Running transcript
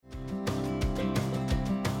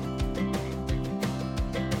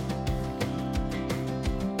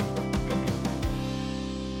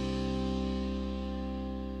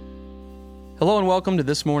Hello and welcome to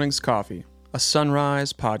This Morning's Coffee, a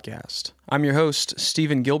Sunrise podcast. I'm your host,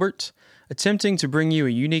 Stephen Gilbert, attempting to bring you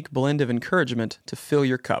a unique blend of encouragement to fill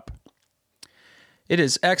your cup. It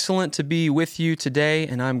is excellent to be with you today,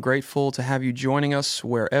 and I'm grateful to have you joining us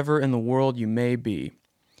wherever in the world you may be.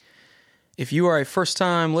 If you are a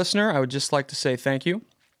first-time listener, I would just like to say thank you.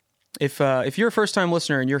 If you're a first-time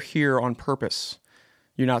listener and you're here on purpose,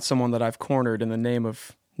 you're not someone that I've cornered in the name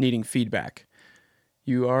of needing feedback.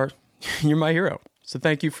 You're my hero. So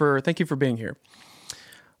thank you for being here.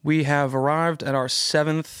 We have arrived at our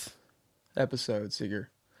 7th episode, Seeger.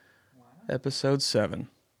 Wow. Episode 7.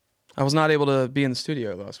 I was not able to be in the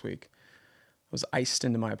studio last week. I was iced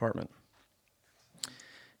into my apartment.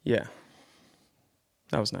 Yeah.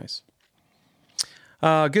 That was nice.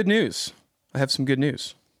 Good news. I have some good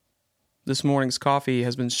news. This morning's coffee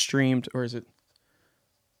has been streamed, or is it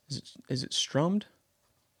strummed?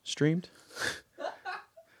 Streamed?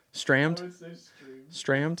 Strammed?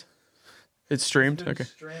 Strammed? It's streamed? Okay.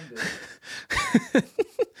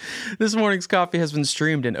 This morning's coffee has been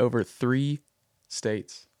streamed in over 3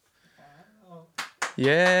 states. Wow.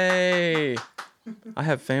 Yay! I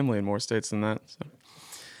have family in more states than that. So.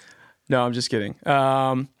 No, I'm just kidding.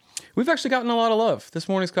 We've actually gotten a lot of love. This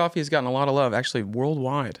morning's coffee has gotten a lot of love, actually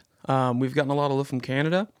worldwide. We've gotten a lot of love from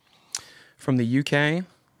Canada, from the UK,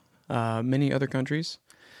 many other countries.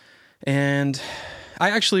 And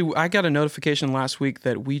I got a notification last week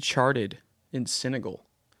that we charted in Senegal.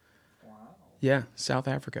 Wow. Yeah, South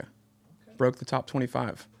Africa. Okay. Broke the top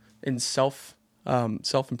 25 in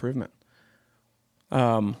self-improvement.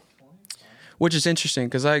 Which is interesting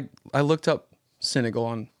because I looked up Senegal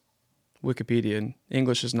on Wikipedia, and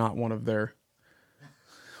English is not one of their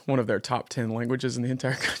top 10 languages in the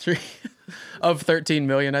entire country of 13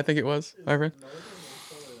 million, I think it was. I read.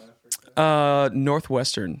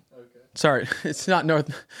 Northwestern. Sorry, it's not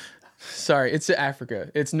North. Sorry, it's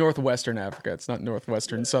Africa. It's Northwestern Africa. It's not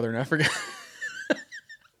Northwestern Southern Africa.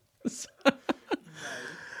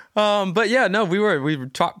 But yeah, no, we were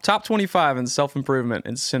top 25 in self-improvement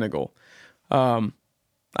in Senegal. I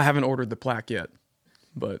haven't ordered the plaque yet,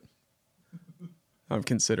 but I'm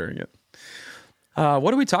considering it.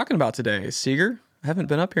 What are we talking about today, Seeger? I haven't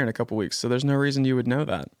been up here in a couple weeks, so there's no reason you would know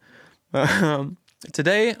that.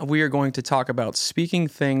 Today, we are going to talk about speaking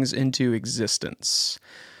things into existence.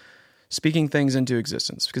 Speaking things into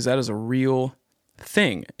existence, because that is a real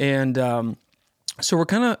thing. And so we're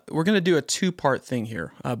going to do a 2-part thing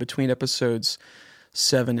here between episodes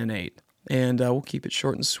 7 and 8. And we'll keep it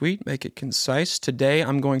short and sweet, make it concise. Today,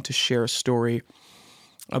 I'm going to share a story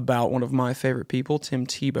about one of my favorite people, Tim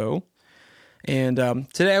Tebow. And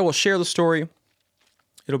today, I will share the story.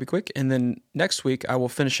 It'll be quick. And then next week, I will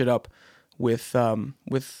finish it up with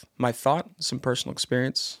my thought, some personal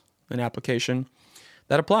experience, an application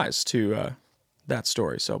that applies to that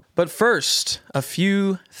story. So, but first, a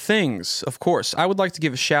few things. Of course, I would like to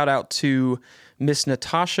give a shout out to Miss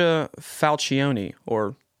Natasha Falcioni,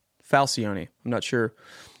 or Falcioni. I'm not sure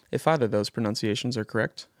if either of those pronunciations are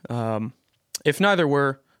correct. If neither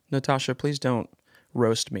were, Natasha, please don't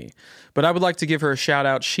roast me. But I would like to give her a shout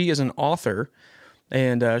out. She is an author,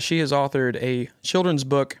 and she has authored a children's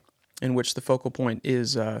book in which the focal point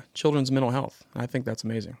is children's mental health. I think that's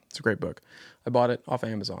amazing. It's a great book. I bought it off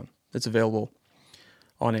Amazon. It's available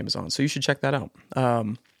on Amazon, so you should check that out.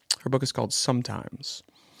 Her book is called Sometimes.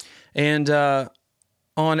 And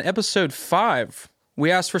on episode 5, we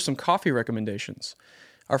asked for some coffee recommendations.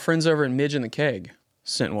 Our friends over at Midge and the Keg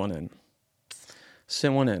sent one in.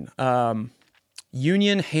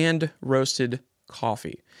 Union hand-roasted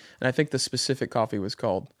coffee. And I think the specific coffee was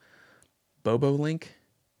called Bobo Link.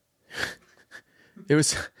 It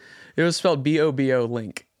was spelled B-O-B-O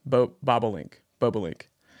Link. Bobolink.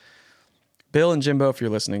 Bill and Jimbo, if you're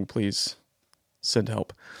listening, please send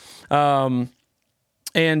help. And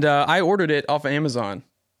I ordered it off of Amazon.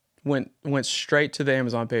 Went straight to the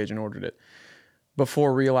Amazon page and ordered it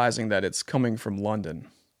before realizing that it's coming from London.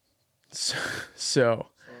 So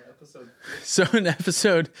in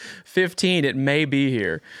episode 15, it may be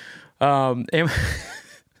here.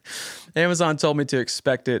 Amazon told me to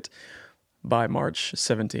expect it by March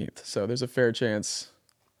 17th. So there's a fair chance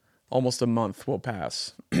almost a month will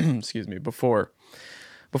pass, excuse me, before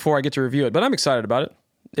I get to review it. But I'm excited about it.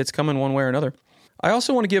 It's coming one way or another. I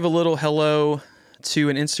also want to give a little hello to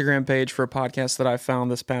an Instagram page for a podcast that I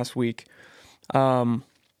found this past week called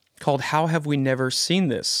How Have We Never Seen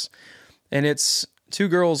This? And it's 2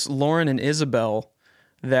 girls, Lauren and Isabel,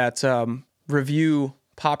 that review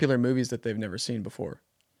popular movies that they've never seen before.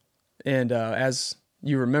 And as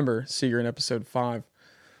you remember, Seeger, in episode 5,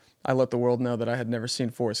 I let the world know that I had never seen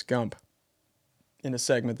Forrest Gump in a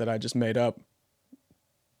segment that I just made up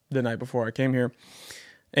the night before I came here.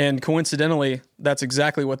 And coincidentally, that's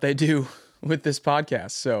exactly what they do with this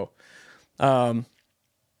podcast. So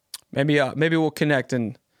maybe we'll connect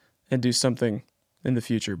and do something in the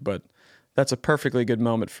future. But that's a perfectly good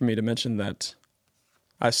moment for me to mention that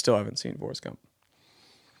I still haven't seen Forrest Gump.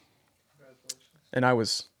 And I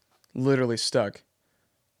was literally stuck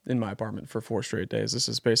in my apartment for 4 straight days. This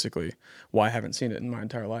is basically why I haven't seen it in my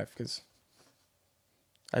entire life, because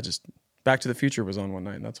Back to the Future was on one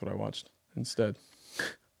night, and that's what I watched instead.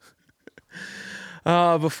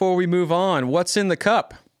 Before we move on, what's in the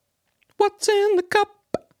cup? What's in the cup?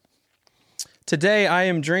 Today I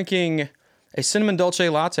am drinking a cinnamon dolce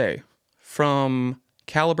latte from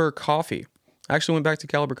Caliber Coffee. I actually went back to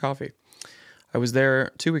Caliber Coffee. I was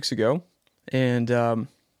there 2 weeks ago, and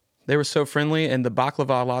they were so friendly, and the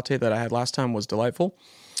baklava latte that I had last time was delightful.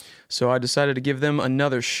 So I decided to give them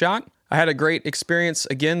another shot. I had a great experience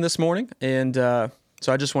again this morning, and so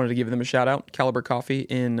I just wanted to give them a shout out. Caliber Coffee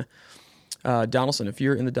in Donaldson. If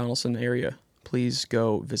you're in the Donaldson area, please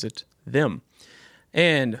go visit them.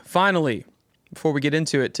 And finally, before we get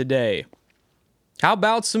into it today, how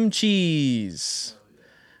about some cheese?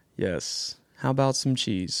 Yes, how about some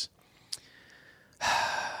cheese?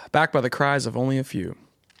 Backed by the cries of only a few.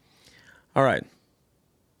 All right.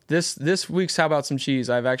 This week's How About Some Cheese,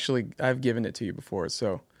 I've given it to you before,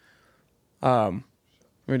 so we're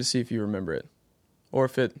going to see if you remember it. Or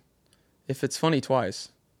if it's funny twice.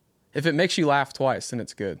 If it makes you laugh twice, then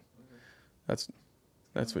it's good. That's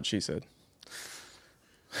what she said.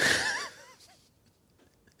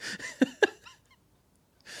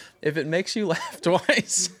 If it makes you laugh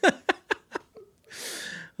twice.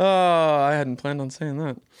 Oh, I hadn't planned on saying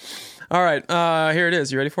that. All right, here it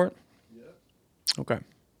is. You ready for it? Yeah. Okay.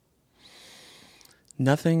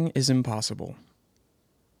 Nothing is impossible.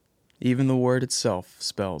 Even the word itself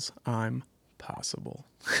spells I'm possible.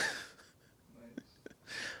 Nice.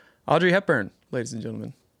 Audrey Hepburn, ladies and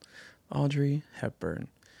gentlemen. Audrey Hepburn.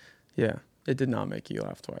 Yeah, it did not make you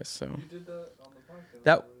laugh twice. So you did that on the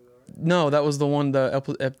podcast? No, that was the one the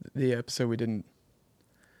episode we didn't.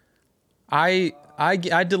 I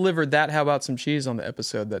delivered that How About Some Cheese on the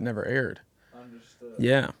episode that never aired. Understood.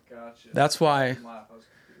 Yeah. Gotcha. That's why. I was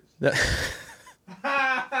confused.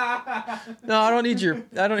 No, I don't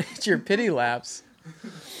need your pity laps.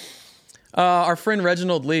 Our friend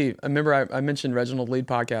Reginald Lee. I remember I mentioned Reginald Lee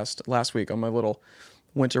podcast last week on my little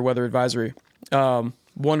winter weather advisory.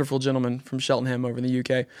 Wonderful gentleman from Cheltenham over in the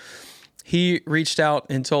UK. He reached out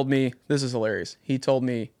and told me, this is hilarious. He told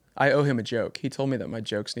me I owe him a joke. He told me that my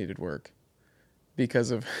jokes needed work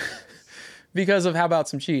because of How About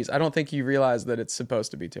Some Cheese. I don't think you realize that it's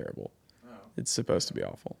supposed to be terrible. Oh. It's supposed to be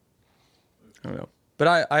awful. I don't know.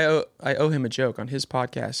 But I owe him a joke. On his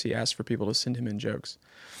podcast, he asked for people to send him in jokes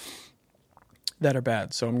that are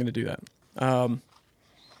bad. So I'm going to do that. All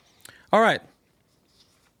right.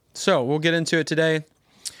 So we'll get into it today.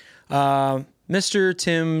 Mr.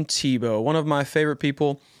 Tim Tebow, one of my favorite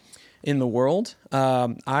people in the world.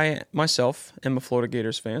 I myself am a Florida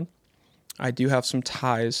Gators fan. I do have some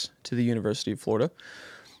ties to the University of Florida.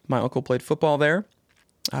 My uncle played football there.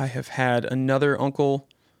 I have had another uncle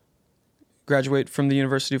graduate from the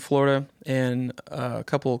University of Florida, and a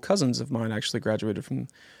couple of cousins of mine actually graduated from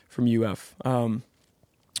UF.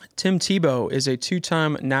 Tim Tebow is a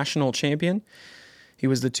 2-time national champion. He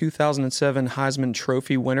was the 2007 Heisman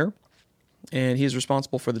Trophy winner, and he is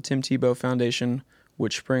responsible for the Tim Tebow Foundation,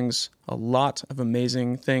 which brings a lot of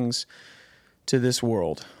amazing things to this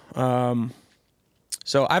world.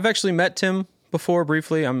 So I've actually met Tim before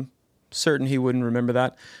briefly. I'm certain he wouldn't remember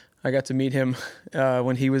that. I got to meet him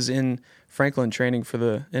when he was in Franklin training for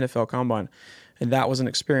the NFL Combine, and that was an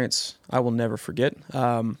experience I will never forget.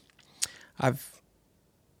 I've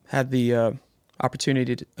had the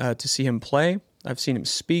opportunity to see him play. I've seen him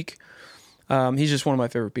speak. He's just one of my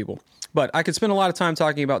favorite people. But I could spend a lot of time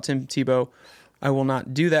talking about Tim Tebow. I will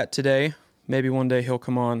not do that today. Maybe one day he'll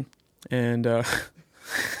come on and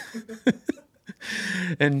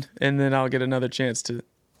and then I'll get another chance to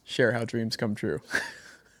share how dreams come true.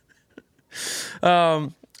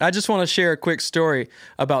 I just want to share a quick story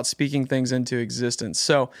about speaking things into existence.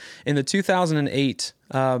 So in the 2008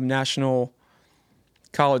 National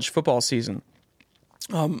College football season,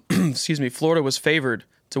 Florida was favored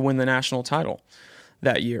to win the national title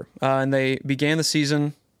that year. And they began the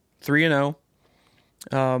season 3-0,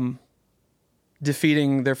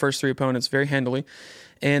 defeating their first 3 opponents very handily.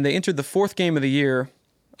 And they entered the 4th game of the year.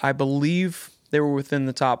 I believe they were within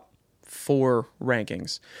the top 4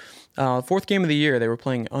 rankings. 4th game of the year, they were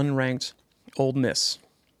playing unranked Ole Miss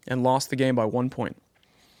and lost the game by 1 point.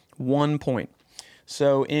 1 point.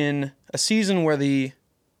 So in a season where the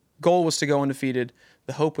goal was to go undefeated.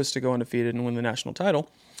 The hope was to go undefeated and win the national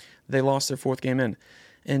title. They lost their 4th game in.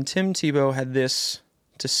 And Tim Tebow had this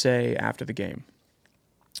to say after the game.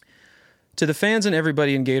 To the fans and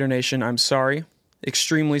everybody in Gator Nation, I'm sorry.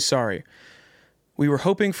 Extremely sorry. We were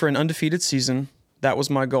hoping for an undefeated season. That was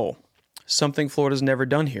my goal. Something Florida's never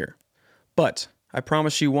done here. But I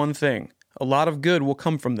promise you one thing. A lot of good will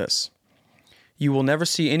come from this. You will never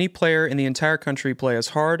see any player in the entire country play as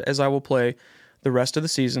hard as I will play the rest of the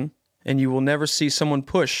season, and you will never see someone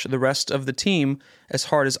push the rest of the team as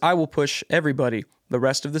hard as I will push everybody the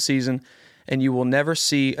rest of the season, and you will never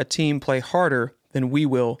see a team play harder than we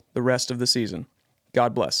will the rest of the season.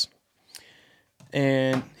 God bless.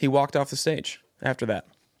 And he walked off the stage after that.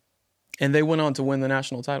 And they went on to win the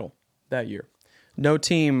national title that year. No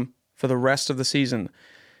team for the rest of the season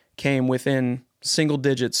came within single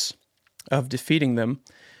digits of defeating them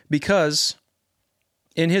because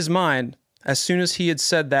in his mind, as soon as he had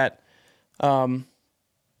said that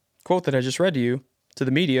quote that I just read to you to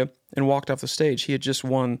the media and walked off the stage, he had just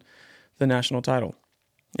won the national title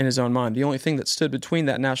in his own mind. The only thing that stood between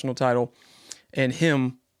that national title and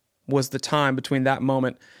him was the time between that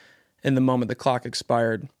moment and the moment the clock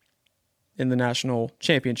expired in the national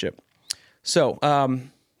championship. So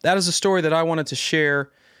that is a story that I wanted to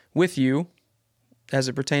share with you as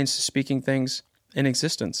it pertains to speaking things in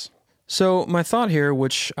existence. So my thought here,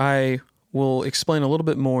 which I will explain a little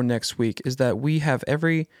bit more next week, is that we have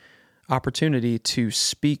every opportunity to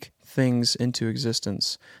speak things into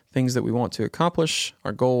existence, things that we want to accomplish,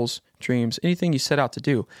 our goals, dreams, anything you set out to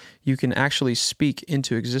do, you can actually speak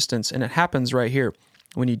into existence. And it happens right here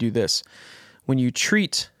when you do this. When you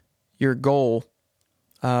treat your goal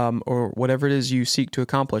or whatever it is you seek to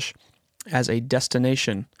accomplish as a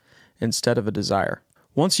destination instead of a desire.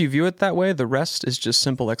 Once you view it that way, the rest is just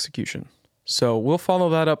simple execution. So we'll follow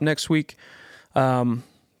that up next week. That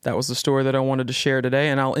was the story that I wanted to share today,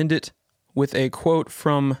 and I'll end it with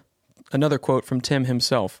another quote from Tim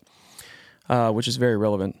himself, which is very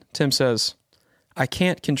relevant. Tim says, "I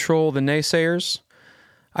can't control the naysayers.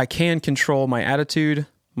 I can control my attitude,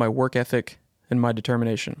 my work ethic, and my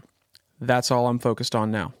determination. That's all I'm focused on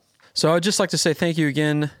now." So I'd just like to say thank you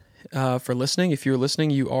again for listening. If you're listening,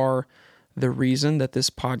 you are the reason that this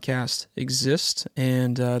podcast exists,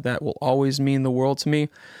 and that will always mean the world to me.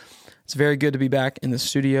 It's very good to be back in the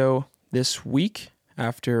studio this week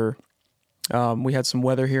after we had some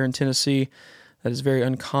weather here in Tennessee that is very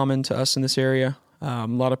uncommon to us in this area. A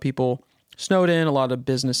lot of people snowed in, a lot of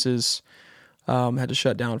businesses had to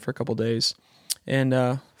shut down for a couple days.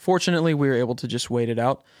 And fortunately, we were able to just wait it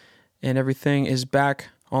out, and everything is back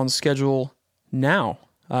on schedule now.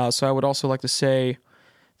 So I would also like to say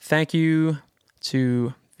thank you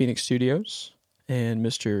to Phoenix Studios and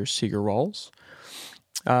Mr. Seeger Rawls,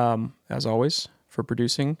 as always, for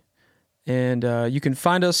producing. And you can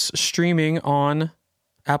find us streaming on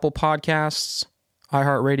Apple Podcasts,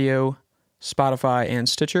 iHeartRadio, Spotify, and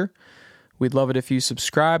Stitcher. We'd love it if you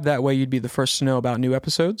subscribe. That way you'd be the first to know about new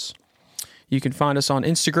episodes. You can find us on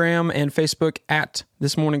Instagram and Facebook at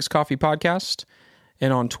This Morning's Coffee Podcast.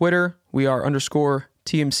 And on Twitter, we are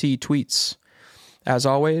 _TMC Tweets. As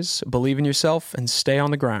always, believe in yourself and stay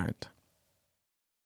on the grind.